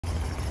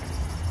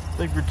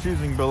Thank you for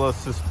choosing Bill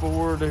Estes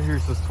Ford.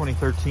 Here's this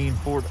 2013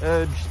 Ford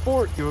Edge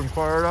Sport you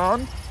inquired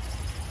on.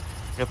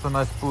 Got the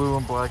nice blue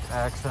and black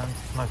accents,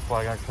 nice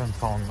black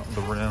accents on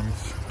the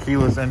rims.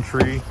 Keyless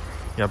entry. You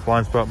got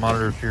blind spot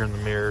monitors here in the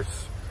mirrors.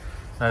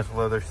 Nice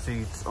leather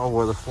seats, all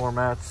weather floor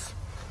mats.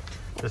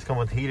 Just come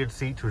with heated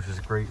seats, which is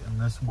great in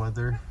this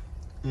weather.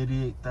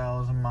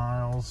 88,000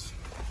 miles.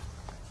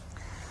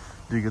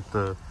 You get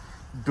the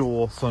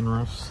dual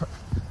sunroofs.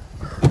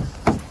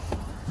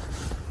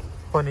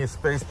 Plenty of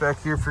space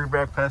back here for your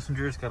back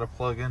passengers. Got a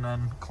plug-in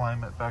and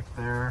climate back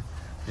there.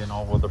 Again,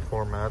 all weather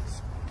floor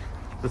mats.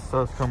 This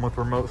does come with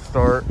remote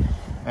start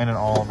and an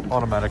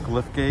all-automatic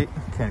lift gate.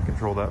 Can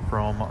control that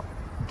from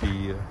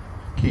the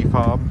key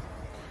fob.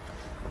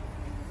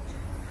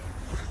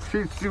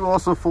 Seats do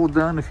also fold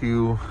down if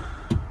you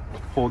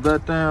hold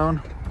that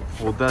down,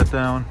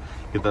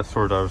 get that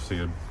sorted. Obviously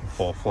it'd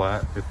fall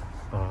flat if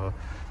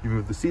you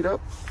move the seat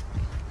up.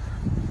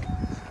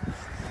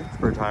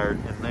 Spare tire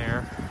in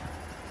there.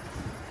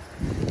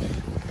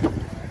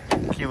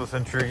 Keyless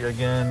entry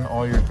again,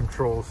 all your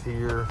controls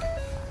here.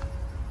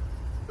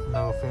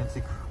 No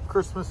fancy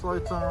Christmas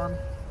lights on.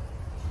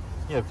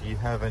 Yeah, if you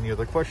have any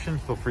other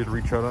questions, feel free to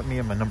reach out at me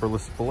at my number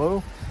listed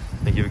below.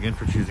 Thank you again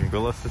for choosing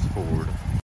Bill Estes Ford.